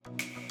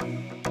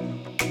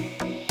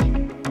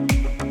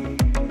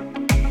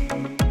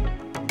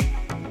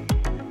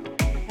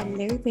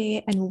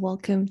there, and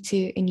welcome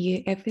to a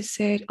new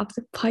episode of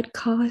the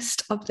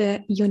podcast of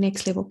the Your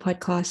Next Level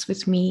podcast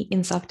with me,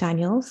 Insaf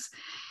Daniels.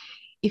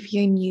 If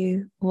you're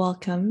new,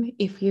 welcome.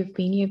 If you've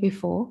been here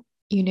before,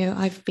 you know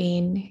I've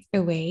been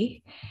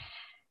away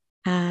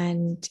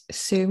and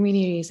so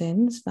many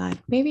reasons that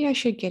maybe I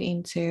should get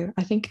into.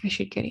 I think I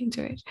should get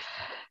into it.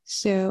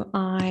 So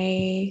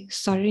I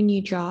started a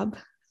new job.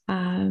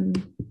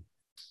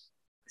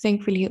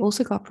 Thankfully,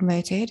 also got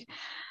promoted,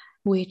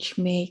 which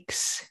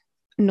makes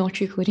not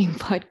recording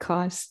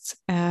podcasts,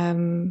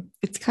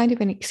 it's kind of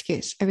an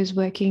excuse. I was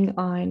working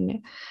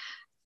on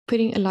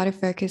putting a lot of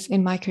focus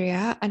in my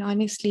career, and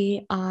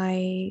honestly,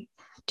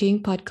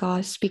 doing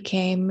podcasts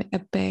became a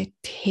bit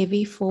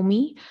heavy for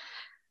me.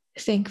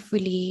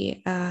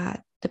 Thankfully,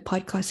 the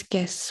podcast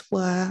guests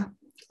were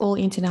all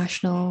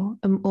international,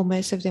 or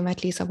most of them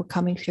at least, that were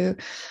coming through,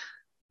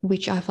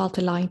 which I felt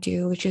aligned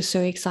to, which was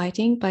so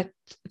exciting. But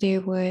there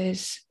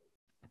was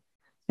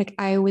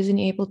I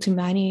wasn't able to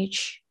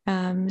manage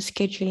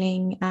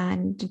scheduling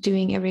and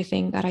doing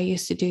everything that I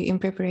used to do in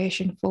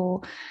preparation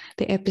for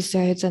the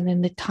episodes, and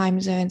then the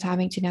time zones,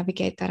 having to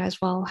navigate that as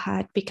well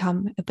had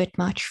become a bit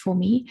much for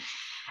me.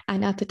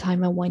 And at the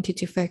time, I wanted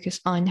to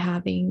focus on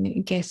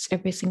having guests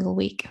every single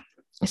week.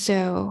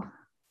 So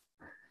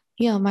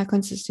yeah, my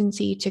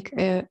consistency took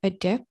a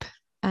dip,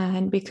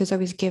 and because I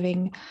was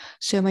giving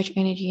so much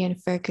energy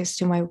and focus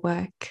to my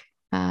work,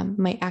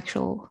 my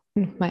actual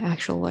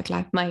work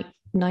life, my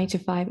 9 to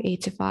 5,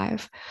 8 to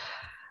 5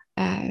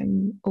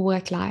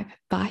 work life.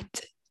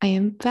 But I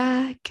am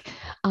back.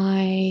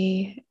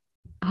 I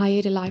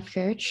hired a life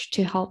coach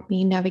to help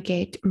me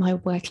navigate my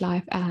work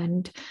life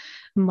and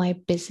my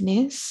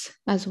business,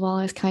 as well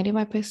as kind of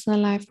my personal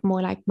life,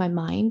 more like my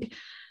mind.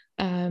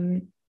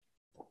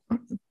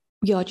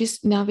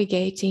 Just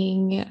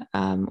navigating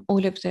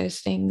all of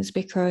those things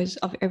because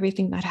of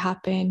everything that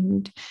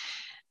happened.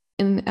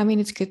 And I mean,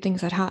 it's good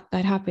things that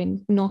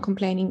happen, not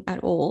complaining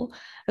at all,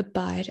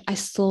 but I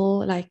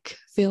still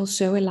feel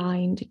so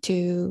aligned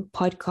to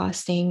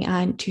podcasting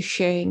and to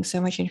sharing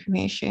so much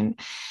information.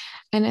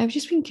 And I've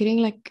just been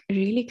getting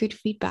really good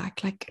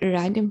feedback,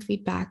 random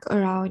feedback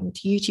around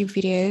YouTube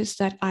videos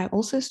that I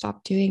also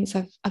stopped doing.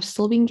 So I've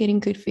still been getting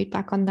good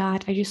feedback on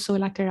that. I just saw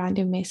a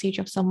random message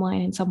of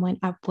someone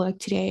at work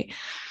today.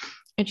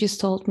 It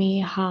just told me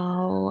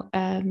how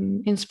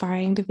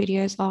inspiring the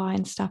videos are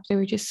and stuff. They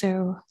were just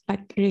so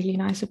really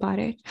nice about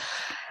it.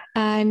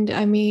 And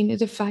I mean,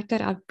 the fact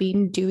that I've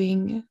been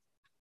doing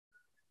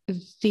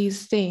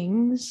these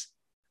things,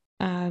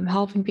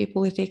 helping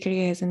people with their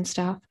careers and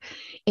stuff,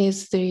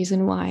 is the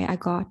reason why I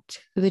got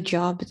the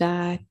job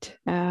that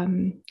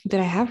I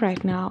have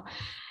right now.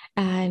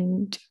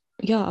 And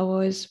yeah, I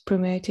was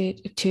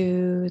promoted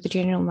to the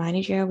general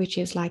manager, which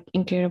is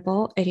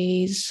incredible. It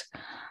is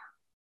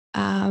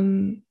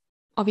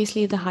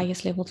obviously the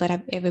highest level that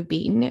I've ever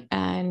been,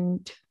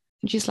 and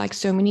just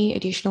so many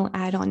additional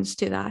add-ons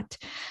to that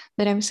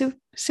I'm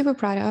super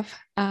proud of.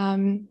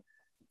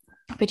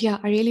 But yeah,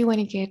 I really want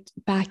to get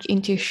back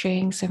into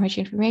sharing so much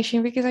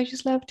information because I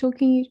just love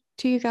talking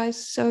to you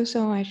guys so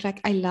much.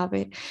 I love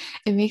it.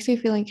 It makes me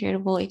feel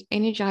incredible. It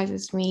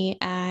energizes me.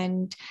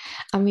 And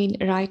I mean,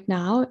 right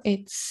now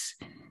it's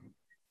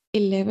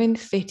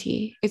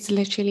 11:30. It's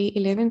literally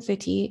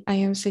 11:30. I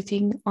am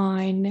sitting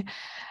on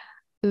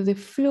the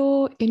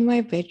floor in my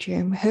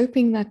bedroom,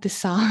 hoping that the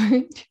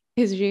sound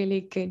is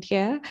really good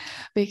here,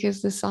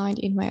 because the sound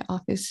in my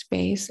office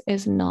space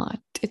is not.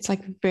 It's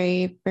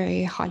very,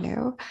 very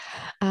hollow.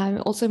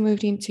 Also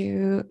moved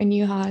into a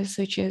new house,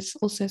 which is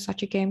also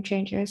such a game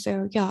changer.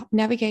 So yeah,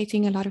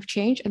 navigating a lot of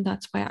change, and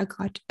that's why I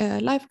got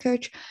a life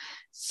coach,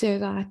 so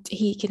that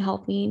he can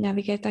help me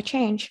navigate that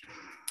change.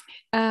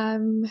 I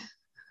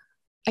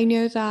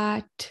know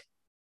that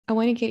I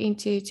want to get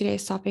into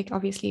today's topic,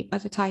 obviously, by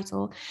the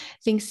title,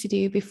 Things to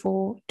Do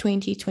Before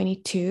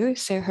 2022.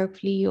 So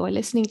hopefully you are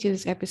listening to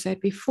this episode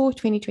before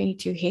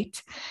 2022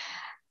 hit.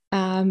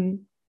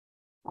 And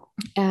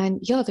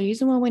yeah, the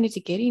reason why I wanted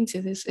to get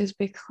into this is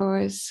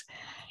because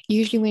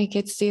usually when it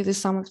gets to the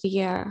sum of the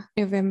year,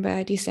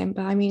 November,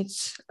 December, I mean,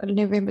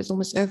 November is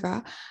almost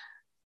over,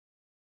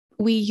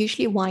 we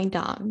usually wind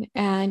down,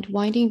 and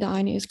winding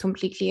down is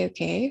completely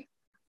okay.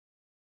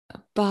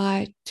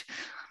 But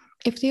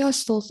if there are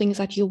still things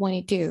that you want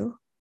to do,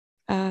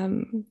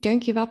 don't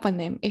give up on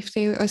them. If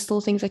there are still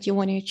things that you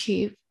want to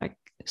achieve,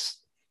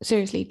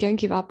 seriously, don't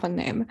give up on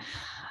them.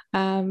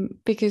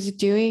 Because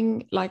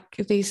doing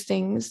these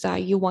things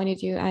that you want to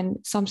do, and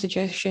some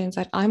suggestions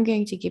that I'm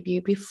going to give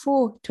you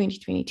before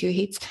 2022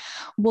 hits,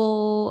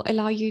 will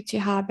allow you to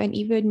have an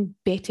even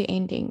better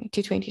ending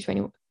to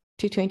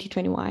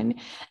 2021,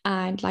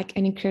 and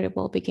an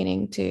incredible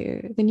beginning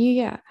to the new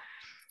year.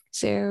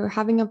 So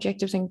having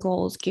objectives and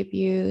goals give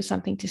you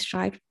something to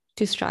strive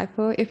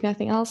for. If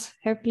nothing else,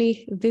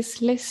 hopefully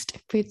this list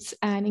puts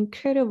an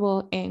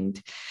incredible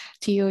end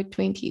to your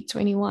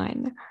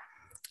 2021.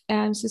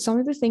 So some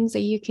of the things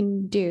that you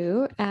can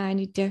do,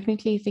 and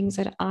definitely things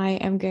that I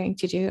am going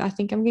to do, I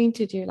think I'm going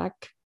to do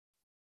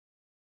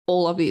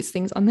all of these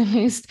things on the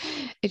list.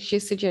 It's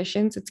just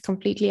suggestions. It's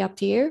completely up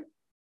to you.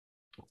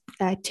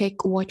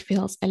 take what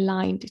feels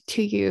aligned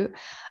to you.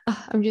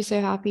 I'm just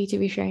so happy to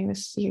be sharing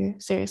this with you,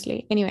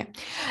 seriously. Anyway,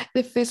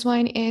 the first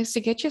one is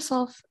to get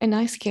yourself a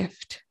nice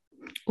gift,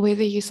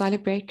 whether you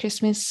celebrate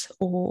Christmas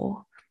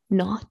or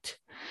not.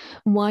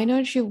 Why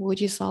not reward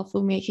yourself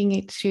for making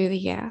it through the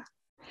year?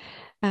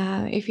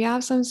 If you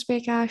have some spare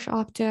cash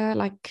after,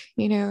 like,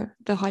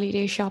 the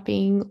holiday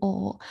shopping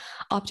or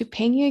after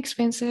paying your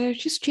expenses,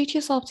 just treat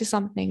yourself to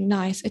something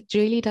nice. It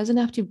really doesn't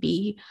have to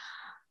be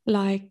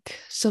like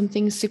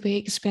something super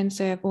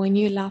expensive or a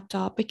new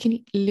laptop. It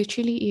can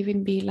literally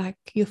even be like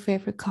your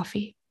favorite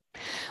coffee.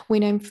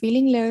 When I'm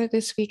feeling low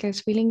this week, I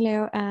was feeling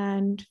low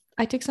and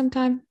I took some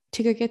time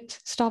to go get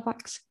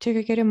Starbucks, to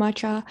go get a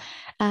matcha,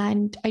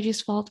 and I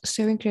just felt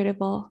so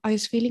incredible. I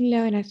was feeling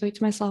low and I thought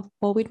to myself,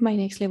 what would my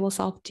next level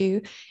self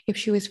do if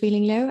she was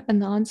feeling low?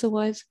 And the answer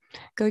was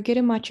go get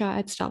a matcha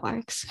at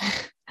Starbucks.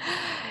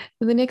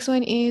 The next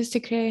one is to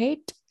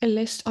create a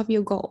list of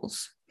your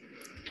goals.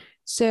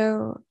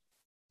 So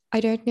I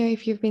don't know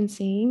if you've been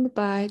seeing,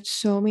 but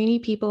so many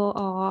people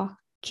are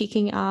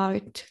kicking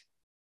out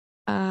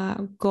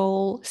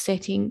goal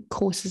setting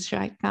courses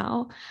right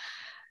now.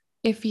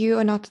 If you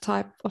are not the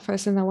type of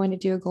person that want to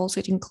do a goal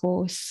setting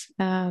course,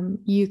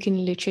 you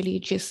can literally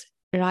just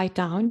write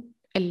down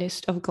a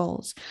list of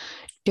goals.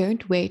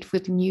 Don't wait for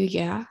the new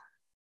year.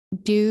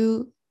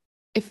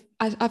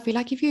 I feel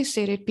like if you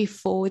set it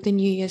before the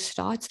new year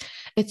starts,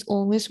 it's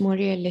almost more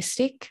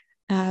realistic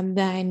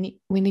than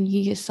when the new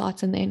year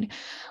starts, and then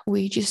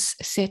we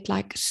just set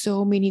like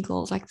so many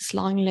goals, like this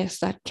long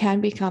list that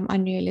can become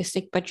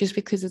unrealistic. But just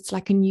because it's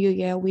like a new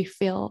year, we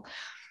feel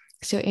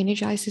so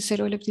energized to set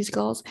all of these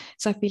goals.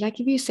 So I feel like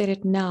if you set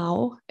it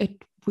now,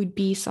 it would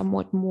be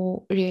somewhat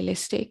more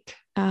realistic,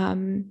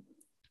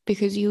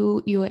 because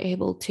you are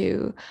able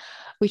to,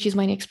 which is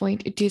my next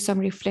point, do some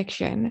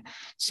reflection.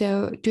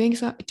 So doing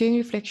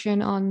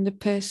reflection on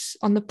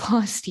the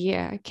past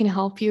year can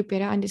help you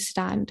better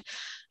understand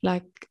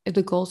like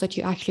the goals that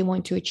you actually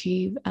want to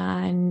achieve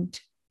and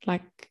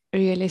like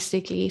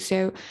realistically.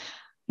 So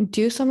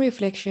do some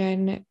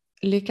reflection,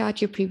 look at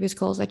your previous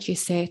goals that you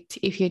set,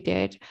 if you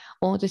did,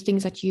 or the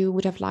things that you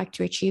would have liked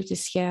to achieve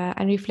this year,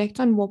 and reflect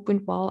on what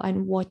went well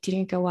and what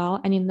didn't go well.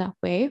 And in that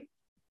way,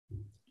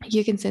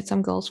 you can set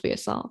some goals for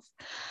yourself.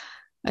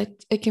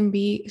 It can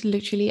be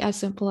literally as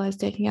simple as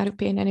taking out a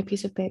pen and a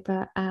piece of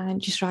paper and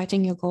just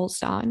writing your goals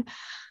down.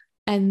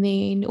 And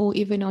then, or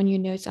even on your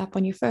notes app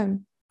on your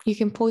phone, you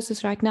can pause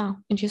this right now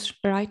and just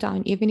write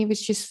down, even if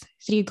it's just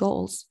 3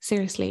 goals,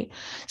 seriously.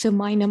 So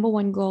my number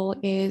one goal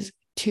is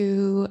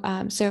so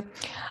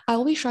I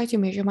always try to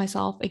measure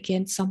myself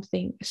against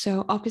something.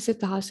 So opposite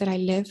the house that I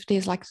live,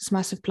 there's like this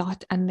massive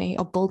plot and they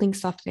are building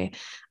stuff there.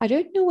 I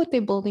don't know what they're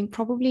building,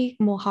 probably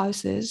more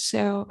houses.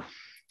 So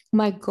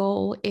my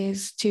goal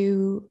is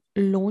to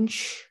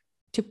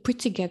put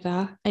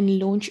together and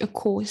launch a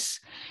course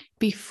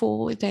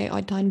before they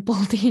are done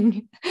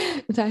building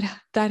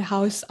that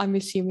house. I'm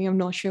assuming, I'm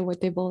not sure what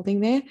they're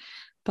building there,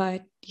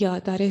 but yeah,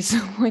 that is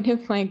one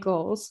of my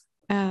goals.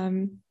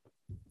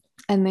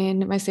 And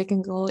then my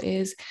second goal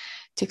is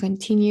to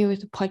continue with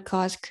the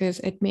podcast because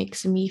it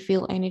makes me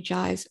feel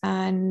energized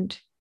and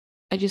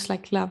I just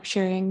like love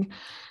sharing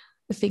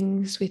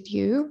things with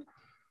you.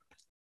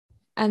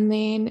 And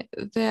then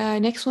the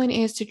next one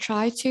is to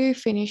try to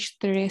finish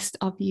the rest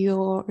of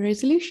your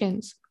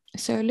resolutions.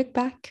 So look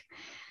back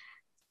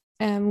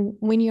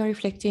when you're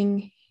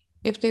reflecting,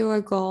 if there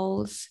were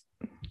goals,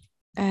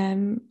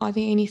 are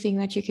there anything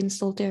that you can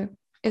still do?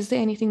 Is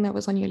there anything that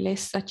was on your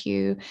list that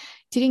you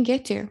didn't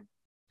get to?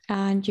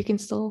 And you can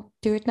still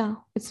do it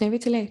now. It's never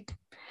too late.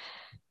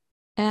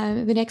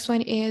 The next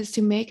one is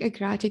to make a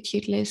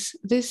gratitude list.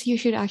 This you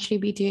should actually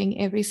be doing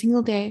every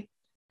single day.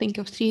 Think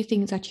of 3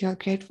 things that you are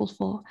grateful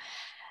for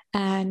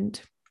and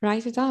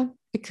write it down.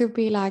 It could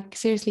be like,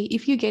 seriously,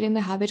 if you get in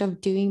the habit of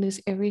doing this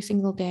every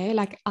single day,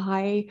 like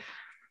I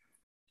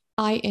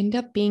end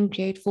up being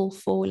grateful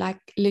for, like,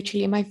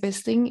 literally my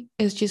first thing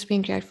is just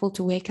being grateful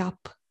to wake up.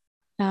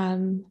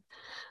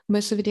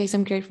 Most of the days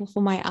I'm grateful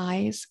for my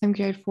eyes. I'm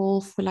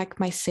grateful for like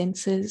my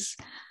senses.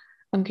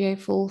 I'm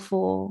grateful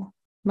for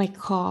my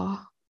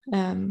car.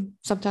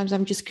 Sometimes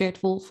I'm just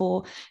grateful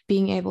for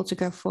being able to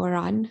go for a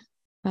run,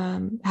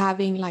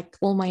 having like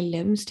all my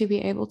limbs to be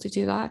able to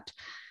do that.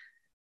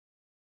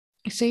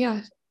 So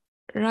yeah,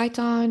 write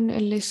down a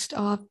list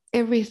of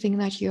everything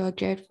that you are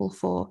grateful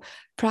for.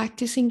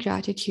 Practicing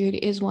gratitude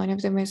is one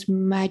of the most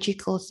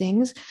magical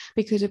things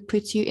because it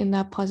puts you in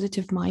that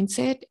positive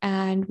mindset.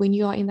 And when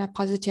you are in that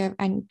positive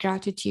and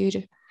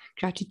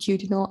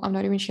gratitudinal, I'm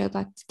not even sure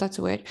that's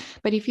a word,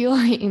 but if you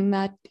are in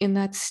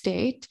that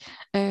state,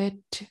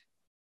 it,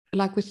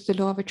 like with the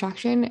law of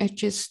attraction, it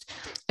just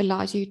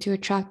allows you to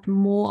attract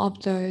more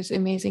of those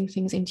amazing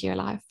things into your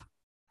life.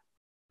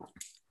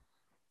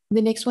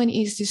 The next one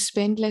is to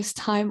spend less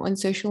time on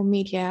social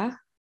media.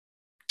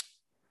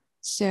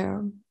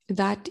 So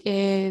that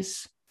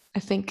is,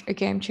 I think, a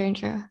game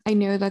changer. I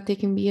know that there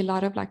can be a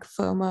lot of like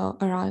FOMO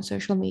around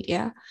social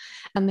media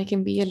and there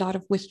can be a lot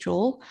of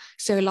withdrawal.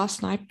 So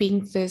last night,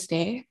 being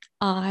Thursday,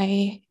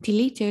 I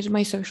deleted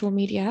my social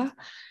media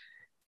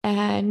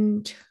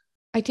And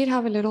I did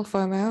have a little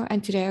FOMO.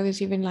 And today I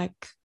was even like,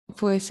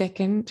 for a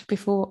second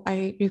before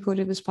I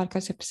recorded this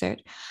podcast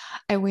episode,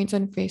 I went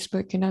on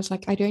Facebook and I was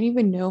like, I don't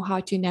even know how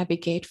to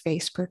navigate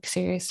Facebook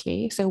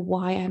seriously. So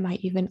why am I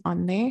even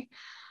on there?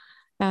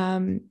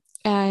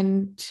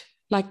 And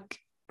like,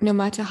 no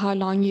matter how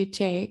long you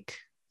take,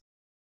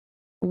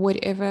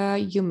 whatever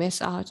you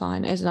miss out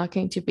on is not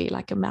going to be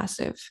like a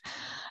massive,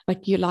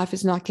 like your life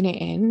is not going to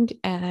end.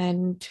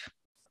 And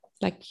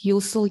like you'll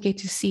still get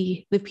to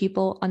see the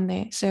people on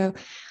there. So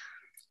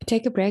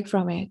take a break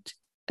from it.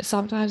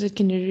 Sometimes it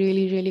can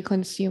really, really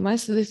consume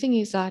us. So the thing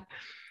is that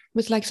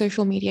with like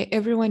social media,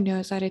 everyone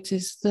knows that it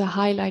is the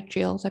highlight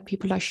reels that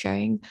people are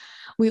showing.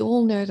 We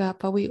all know that,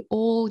 but we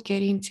all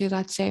get into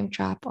that same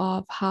trap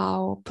of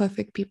how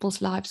perfect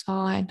people's lives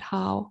are and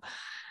how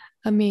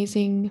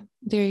amazing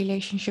their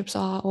relationships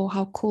are, or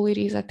how cool it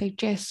is that they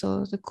dress,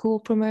 or the cool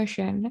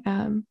promotion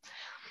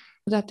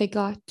that they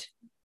got.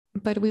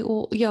 But we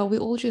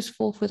all just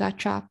fall for that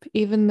trap,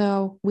 even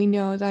though we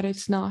know that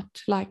it's not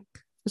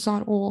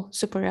all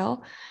super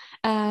real.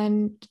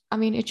 And I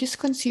mean, it just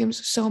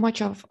consumes so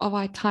much of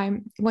our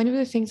time. One of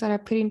the things that I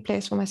put in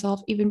place for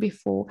myself, even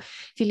before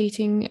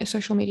deleting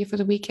social media for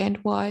the weekend,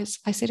 was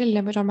I set a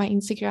limit on my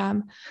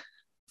Instagram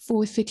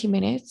for 30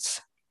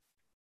 minutes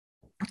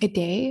a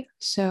day.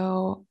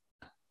 So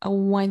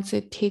once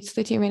it hits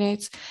 30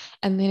 minutes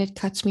and then it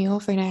cuts me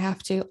off and I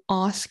have to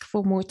ask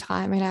for more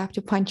time and I have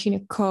to punch in a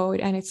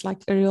code, and it's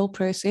like a real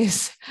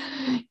process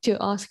to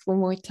ask for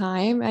more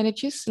time. And it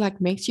just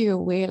like makes you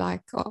aware,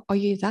 like, are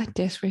you that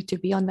desperate to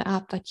be on the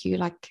app that you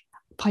like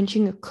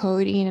punching a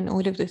code in and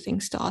all of the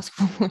things to ask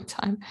for more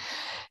time?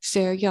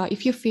 So yeah,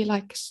 if you feel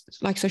like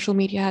social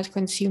media has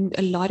consumed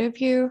a lot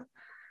of you,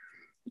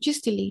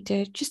 just delete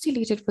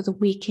it for the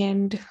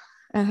weekend,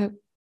 uh,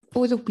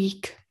 or the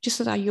week, just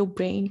so that your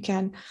brain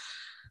can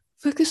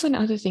focus on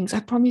other things. I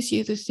promise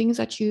you, the things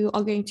that you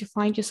are going to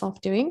find yourself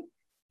doing,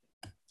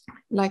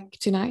 like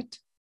tonight,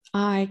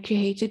 I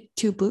created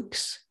 2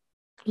 books,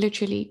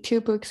 literally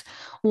 2 books.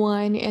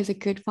 One is a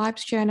good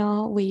vibes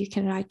journal where you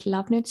can write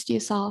love notes to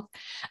yourself.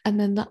 And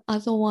then the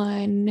other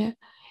one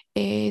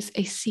is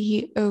a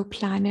CEO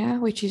planner,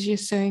 which is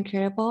just so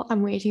incredible.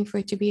 I'm waiting for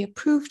it to be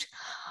approved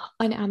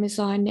on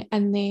Amazon.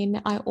 And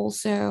then I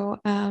also,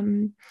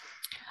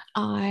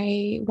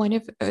 one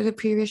of the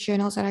previous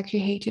journals that I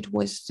created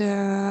was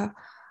the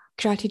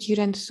gratitude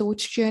and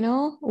thoughts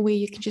journal, where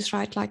you can just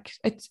write, like,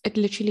 it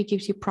literally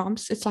gives you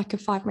prompts. It's like a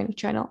 5-minute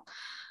journal,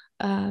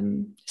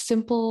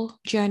 simple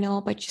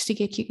journal, but just to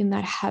get you in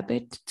that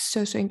habit.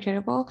 So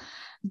incredible.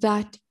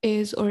 That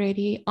is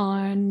already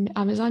on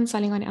Amazon,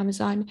 selling on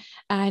Amazon,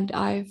 and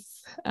I've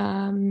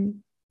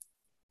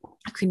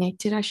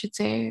connected, I should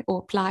say, or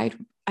applied.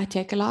 I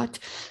take a lot,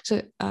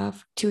 so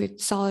to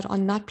sell it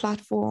on that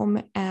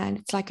platform, and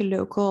it's like a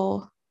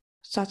local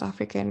South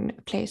African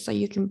place that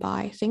you can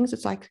buy things.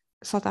 It's like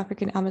South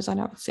African Amazon,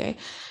 I would say,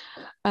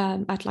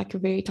 at like a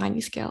very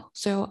tiny scale.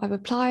 So I've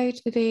applied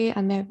there,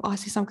 and they've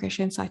asked me some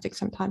questions. So I took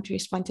some time to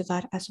respond to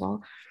that as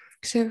well.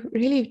 So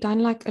really done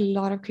like a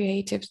lot of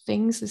creative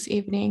things this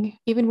evening.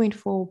 Even went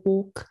for a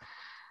walk.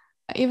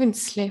 I even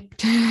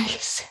slept.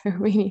 So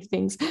many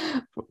things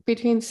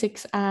between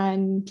 6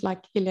 and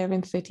like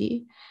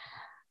 11:30.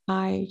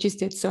 I just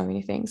did so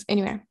many things.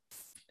 Anyway,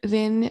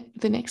 then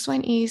the next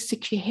one is to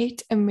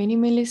create a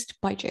minimalist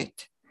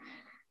budget.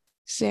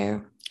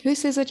 So who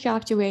says that you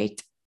have to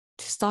wait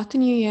to start the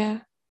new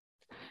year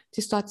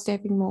to start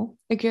saving more?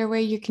 A great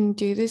way you can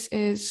do this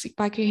is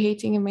by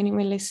creating a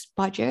minimalist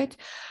budget.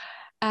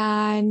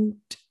 And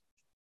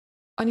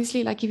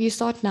honestly, like if you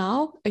start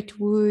now, it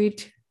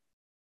would,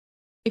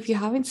 if you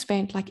haven't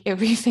spent like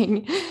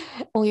everything,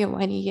 all your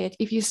money yet,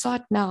 if you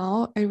start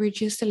now, it would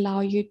just allow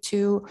you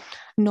to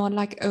not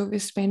like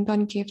overspend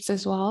on gifts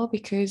as well,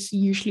 because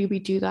usually we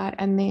do that.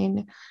 And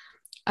then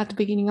at the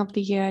beginning of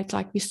the year, it's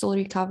like we're still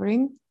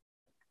recovering.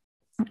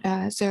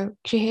 So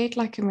create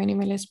like a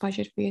minimalist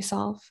budget for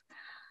yourself.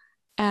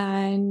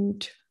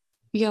 And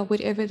yeah,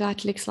 whatever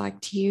that looks like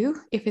to you,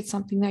 if it's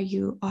something that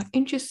you are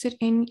interested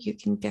in, you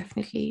can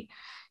definitely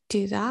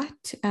do that.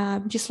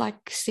 Just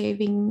like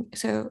saving.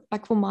 So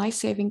like for my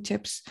saving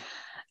tips,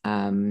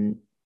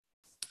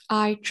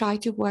 I try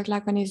to work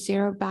like on a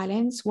zero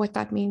balance. What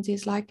that means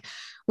is like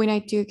when I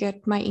do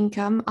get my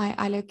income, I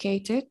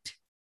allocate it.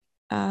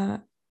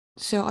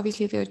 So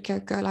obviously they would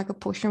go like a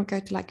portion would go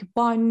to like a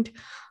bond,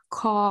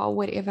 car,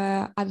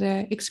 whatever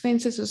other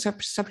expenses or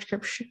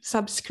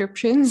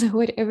subscriptions,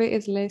 whatever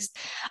is left,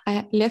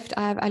 I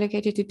have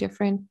allocated to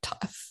different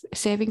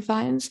saving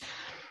funds.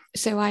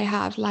 So I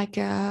have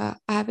a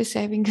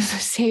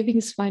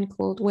savings fund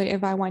called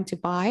whatever I want to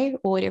buy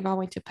or whatever I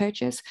want to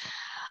purchase.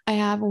 I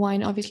have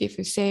one obviously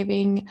for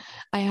saving.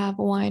 I have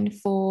one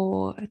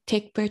for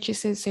tech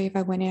purchases. So if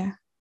I want to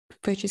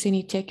purchase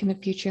any tech in the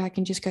future, I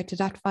can just go to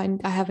that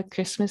fund. I have a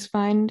Christmas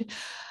fund.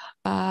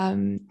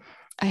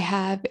 I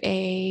have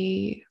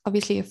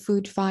obviously a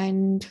food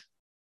fund,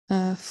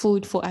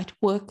 food for at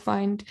work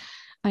fund.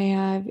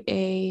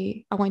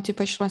 I want to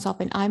purchase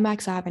myself an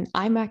iMac, so I have an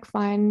iMac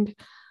fund.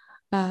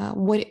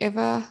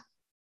 Whatever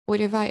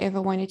whatever I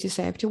ever wanted to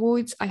save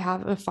towards, I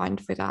have a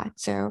fund for that.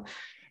 So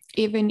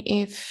even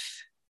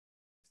if,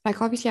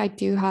 like, obviously I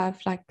do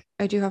have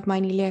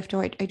money left,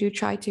 or I do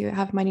try to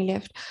have money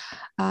left.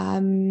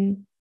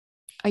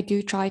 I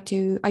do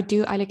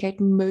allocate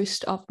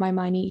most of my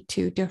money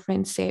to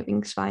different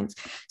savings funds.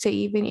 So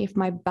even if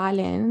my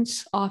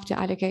balance after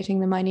allocating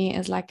the money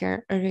is like a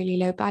really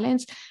low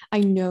balance,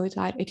 I know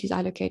that it is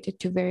allocated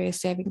to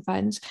various saving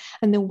funds.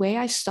 And the way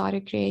I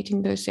started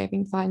creating those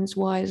saving funds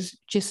was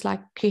just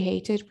like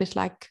created with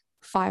like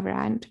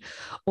R5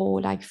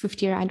 or like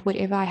R50,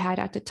 whatever I had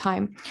at the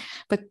time.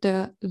 But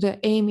the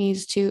aim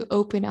is to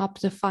open up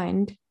the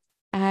fund,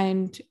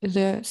 and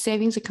the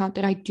savings account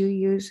that I do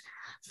use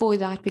for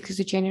that, because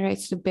it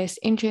generates the best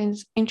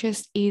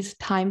interest is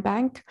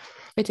TimeBank.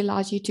 It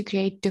allows you to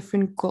create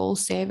different goal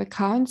save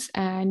accounts,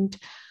 and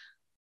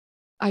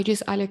I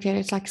just allocate.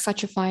 It's like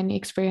such a fun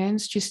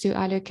experience just to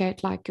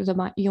allocate like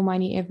your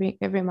money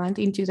every month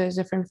into those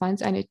different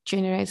funds, and it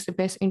generates the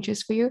best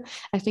interest for you.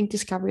 I think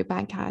Discovery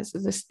Bank has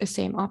the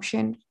same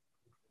option.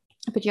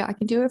 But yeah, I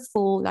can do a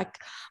full like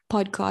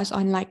podcast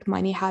on like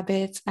money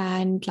habits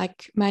and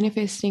like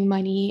manifesting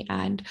money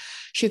and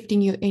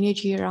shifting your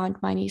energy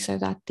around money so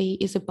that there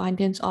is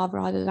abundance of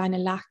rather than a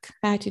lack.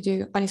 I had to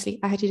do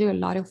a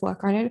lot of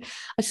work on it.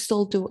 I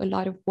still do a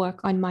lot of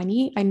work on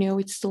money. I know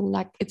it's still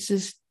like it's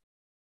this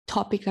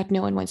topic that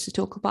no one wants to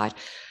talk about.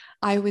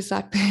 I was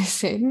that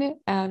person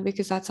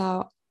because that's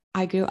how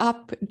I grew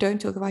up.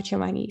 Don't talk about your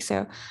money.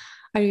 So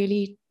I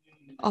really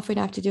often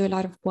have to do a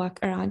lot of work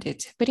around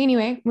it. But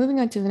anyway, moving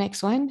on to the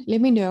next one.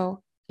 Let me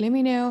know.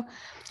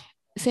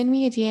 Send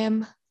me a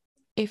DM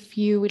if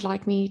you would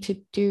like me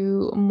to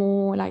do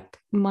more like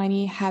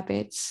money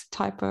habits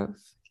type of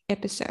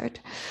episode.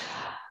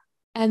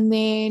 And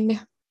then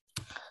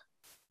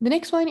the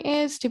next one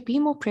is to be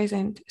more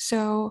present.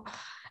 So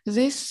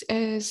I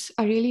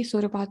really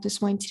thought about this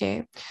one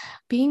today.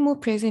 Being more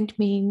present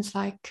means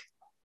like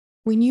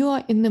when you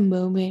are in the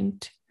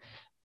moment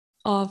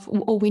of,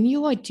 or when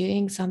you are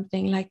doing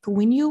something, like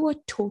when you are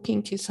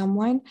talking to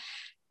someone,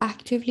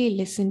 actively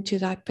listen to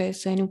that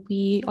person.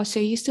 We are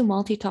so used to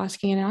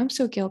multitasking, and I'm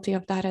so guilty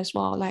of that as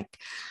well. Like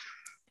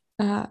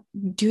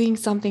doing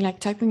something like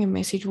typing a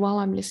message while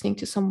I'm listening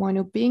to someone,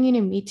 or being in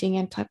a meeting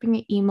and typing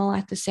an email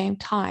at the same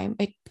time.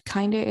 It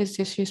kind of is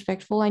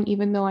disrespectful. And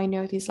even though I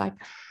know this, like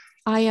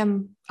I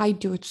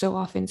do it so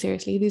often,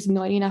 seriously, there's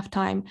not enough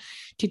time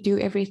to do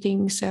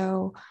everything.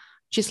 So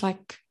just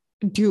like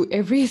do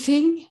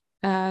everything.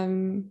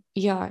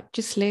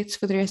 Just let's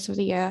for the rest of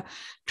the year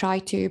try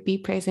to be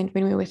present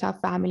when we're with our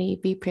family,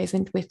 be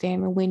present with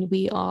them when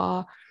you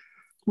are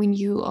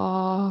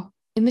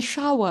in the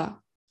shower.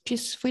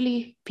 Just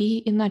fully be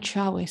in that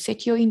shower.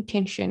 Set your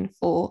intention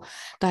for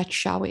that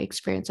shower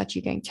experience that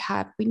you're going to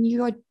have. When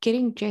you are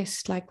getting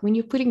dressed, like when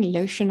you're putting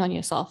lotion on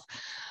yourself,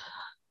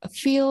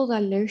 feel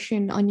the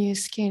lotion on your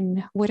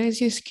skin. What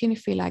does your skin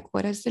feel like?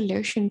 What does the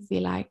lotion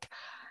feel like?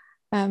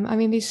 I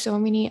mean, there's so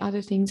many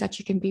other things that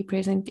you can be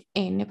present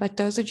in, but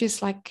those are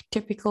just like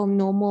typical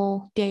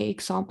normal day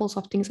examples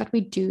of things that we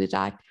do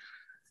that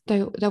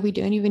we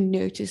don't even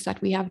notice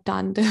that we have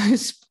done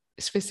those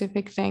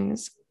specific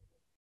things.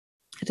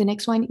 The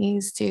next one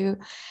is to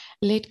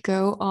let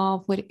go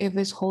of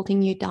whatever's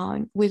holding you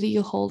down, whether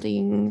you're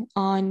holding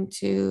on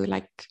to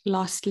like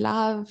lost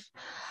love,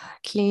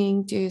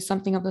 clinging to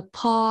something of the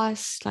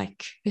past.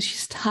 Like it's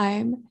just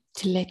time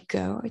to let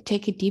go.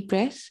 Take a deep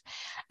breath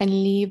and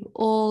leave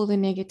all the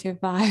negative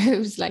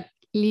vibes, like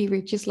leave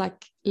it, just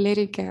like let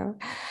it go.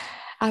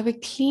 I have a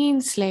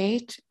clean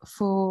slate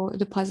for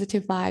the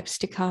positive vibes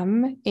to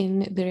come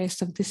in the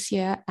rest of this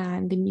year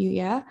and the new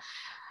year.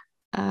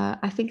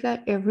 I think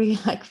that every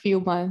like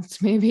few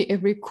months, maybe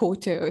every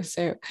quarter or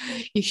so,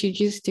 you should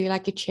just do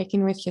like a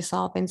check-in with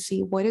yourself and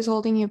see what is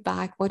holding you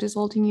back, what is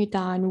holding you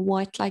down,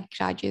 what like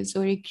grudges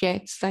or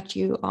regrets that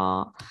you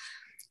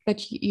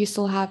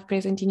still have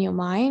present in your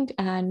mind,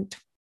 and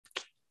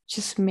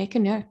just make a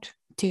note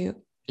to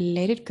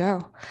let it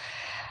go.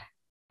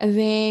 And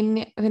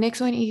then the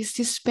next one is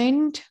to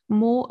spend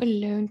more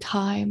alone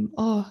time.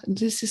 Oh,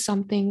 this is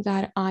something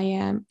that I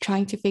am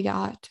trying to figure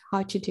out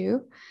how to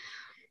do.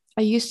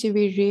 I used to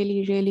be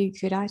really, really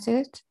good at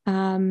it.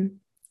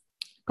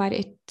 But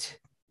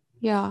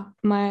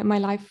my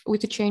life,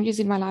 with the changes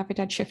in my life, it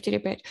had shifted a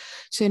bit.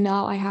 So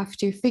now I have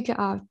to figure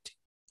out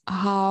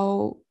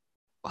how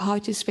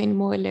to spend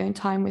more alone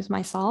time with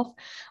myself.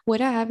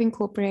 What I have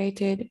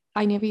incorporated,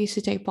 I never used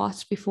to take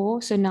baths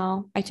before. So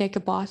now I take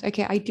a bath.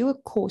 Okay, I do a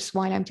course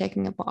while I'm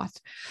taking a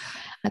bath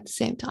at the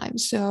same time.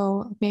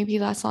 So maybe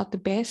that's not the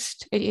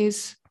best. It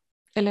is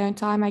alone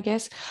time, I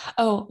guess.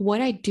 Oh, what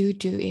I do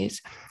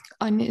is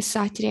on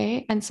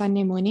Saturday and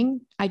Sunday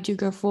morning, I do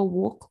go for a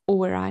walk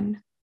or a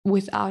run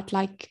without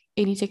like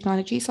any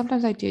technology.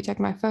 Sometimes I do take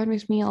my phone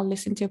with me. I'll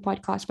listen to a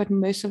podcast, but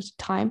most of the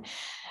time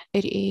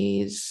it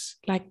is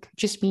like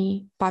just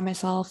me by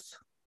myself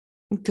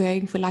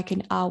going for like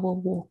an hour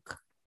walk.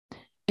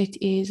 it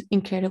is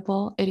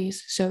incredible. It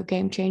is so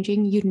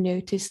game-changing. You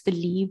notice the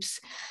leaves,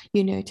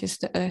 you notice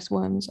the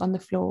earthworms on the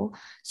floor.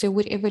 So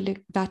whatever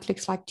that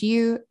looks like to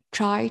you,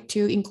 try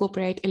to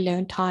incorporate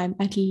alone time,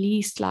 at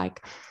least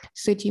like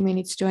 30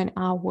 minutes to an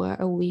hour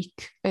a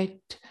week.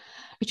 It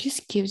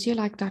just gives you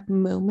like that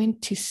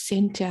moment to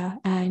center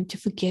and to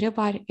forget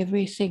about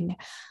everything.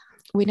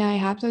 When I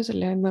have those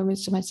alone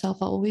moments to myself,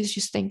 I always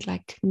just think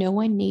like, no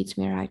one needs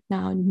me right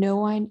now. No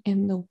one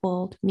in the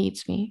world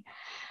needs me.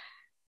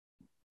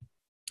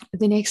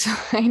 The next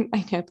one, I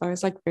know that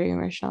was like very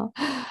emotional.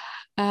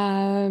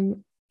 The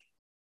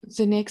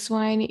next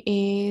one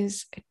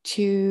is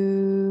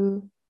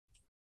to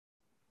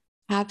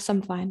have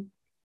some fun.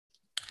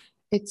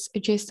 It's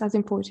just as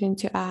important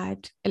to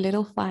add a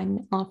little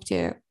fun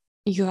after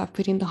you have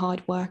put in the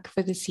hard work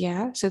for this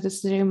year. So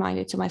this is a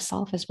reminder to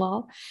myself as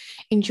well.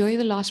 Enjoy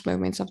the last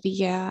moments of the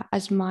year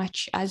as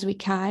much as we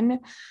can.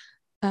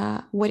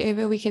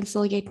 Whatever we can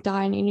still get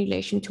done in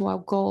relation to our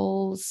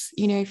goals.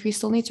 You know, if we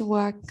still need to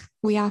work,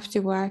 we have to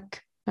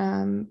work.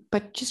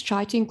 But just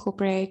try to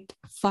incorporate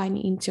fun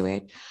into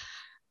it.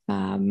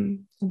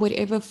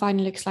 Whatever fun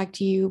looks like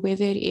to you,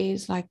 whether it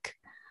is like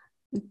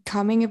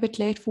coming a bit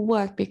late for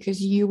work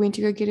because you went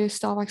to go get a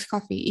Starbucks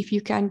coffee, if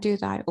you can do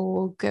that,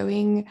 or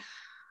going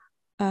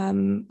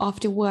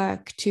after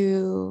work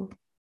to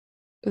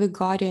the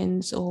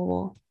gardens,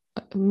 or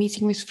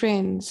meeting with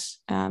friends,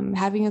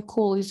 having a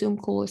Zoom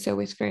call or so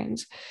with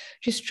friends.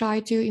 Just try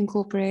to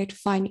incorporate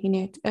fun in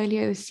it.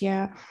 Earlier this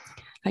year,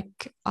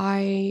 like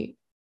I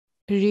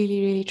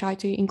really tried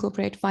to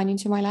incorporate fun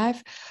into my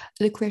life.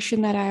 The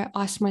question that I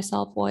asked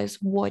myself was,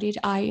 what did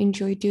I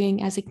enjoy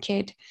doing as a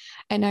kid?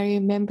 And I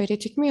remembered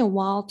it took me a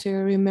while to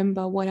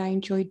remember what I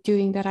enjoyed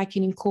doing that I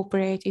can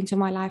incorporate into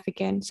my life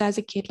again. So as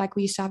a kid, like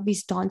we used to have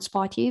these dance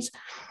parties,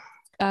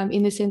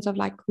 in the sense of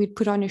like we'd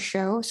put on a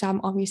show. So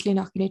I'm obviously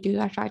not going to do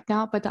that right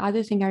now. But the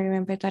other thing I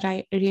remember that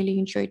I really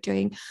enjoyed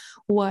doing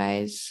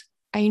was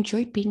I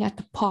enjoyed being at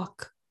the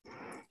park.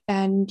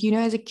 And, you know,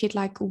 as a kid,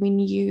 like when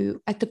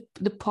you at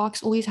the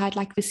parks always had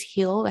like this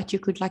hill that you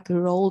could like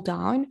roll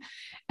down.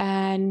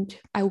 And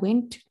I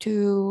went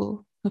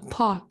to the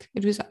park.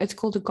 It's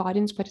called the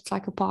Gardens, but it's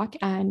like a park.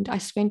 And I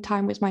spent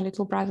time with my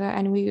little brother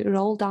and we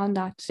rolled down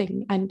that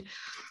thing. And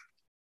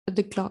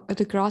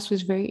the grass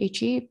was very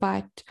itchy,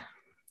 but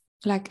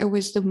like it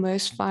was the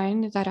most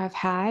fun that I've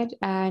had.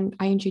 And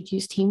I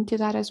introduced him to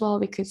that as well,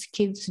 because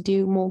kids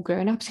do more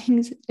grown-up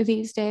things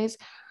these days.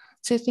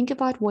 So think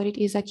about what it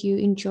is that you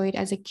enjoyed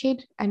as a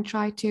kid and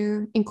try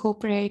to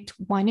incorporate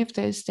one of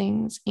those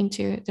things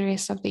into the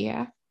rest of the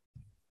year.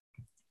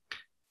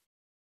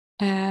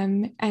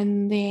 And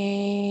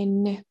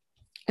then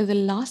the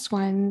last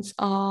ones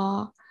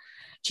are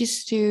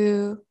just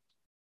to,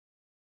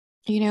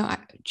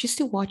 just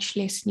to watch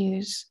less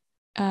news.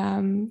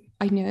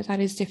 I know that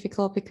is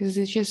difficult because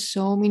there's just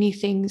so many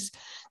things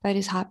that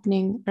is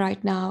happening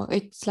right now.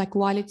 It's like,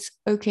 while it's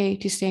okay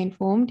to stay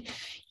informed,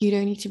 you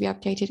don't need to be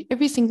updated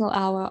every single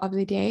hour of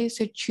the day.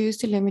 So choose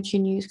to limit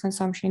your news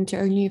consumption to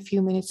only a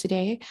few minutes a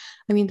day.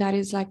 I mean, that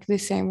is like the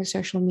same with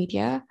social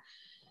media.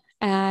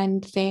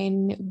 And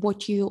then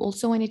what you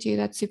also want to do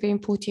that's super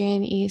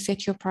important is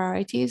set your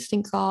priorities.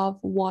 Think of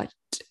what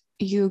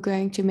you're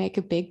going to make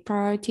a big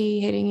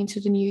priority heading into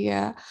the new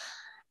year.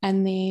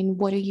 And then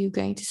what are you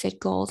going to set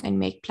goals and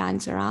make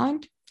plans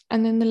around?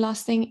 And then the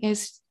last thing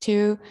is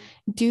to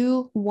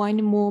do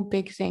one more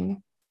big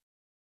thing.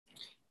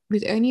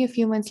 With only a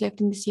few months left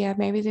in this year,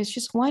 maybe there's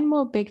just one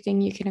more big thing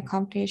you can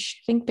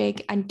accomplish. Think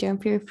big and don't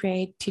be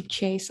afraid to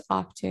chase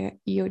after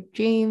your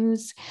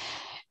dreams.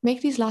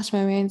 Make these last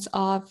moments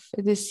of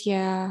this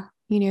year,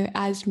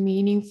 as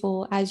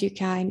meaningful as you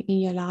can in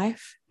your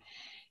life.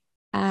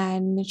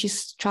 And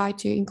just try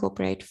to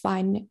incorporate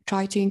fun,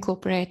 try to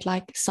incorporate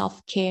like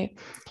self-care.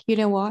 You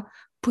know what?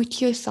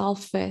 Put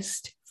yourself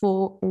first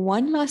for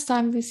one last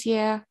time this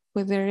year.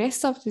 For the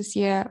rest of this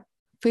year,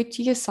 put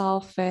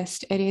yourself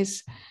first. It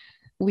is,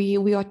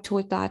 we are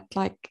taught that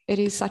like it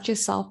is such a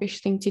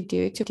selfish thing to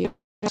do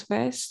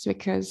first,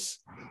 because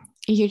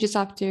you just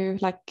have to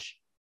like,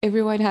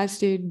 everyone has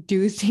to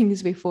do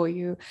things before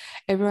you.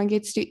 Everyone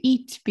gets to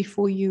eat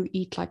before you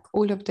eat, like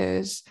all of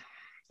those.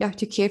 You have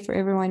to care for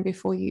everyone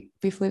before you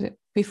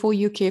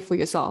care for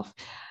yourself.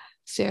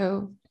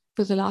 So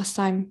for the last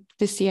time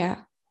this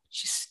year,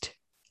 just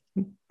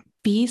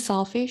be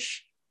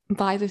selfish,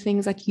 buy the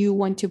things that you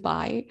want to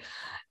buy.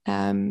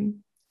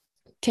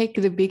 Take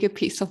the bigger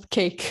piece of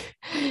cake,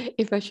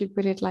 if I should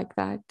put it like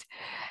that.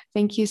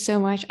 Thank you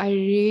so much. I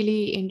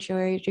really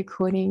enjoyed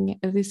recording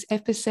this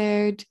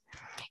episode.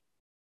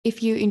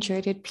 If you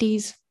enjoyed it,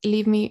 please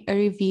leave me a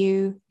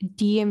review,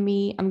 DM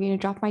me. I'm going to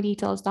drop my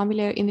details down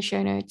below in the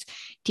show notes.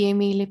 DM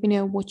me, let me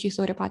know what you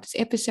thought about this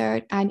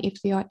episode and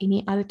if there are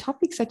any other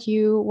topics that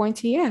you want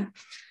to hear.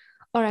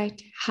 All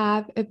right,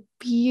 have a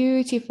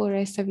beautiful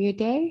rest of your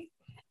day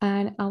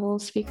and I will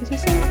speak with you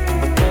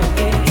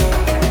soon.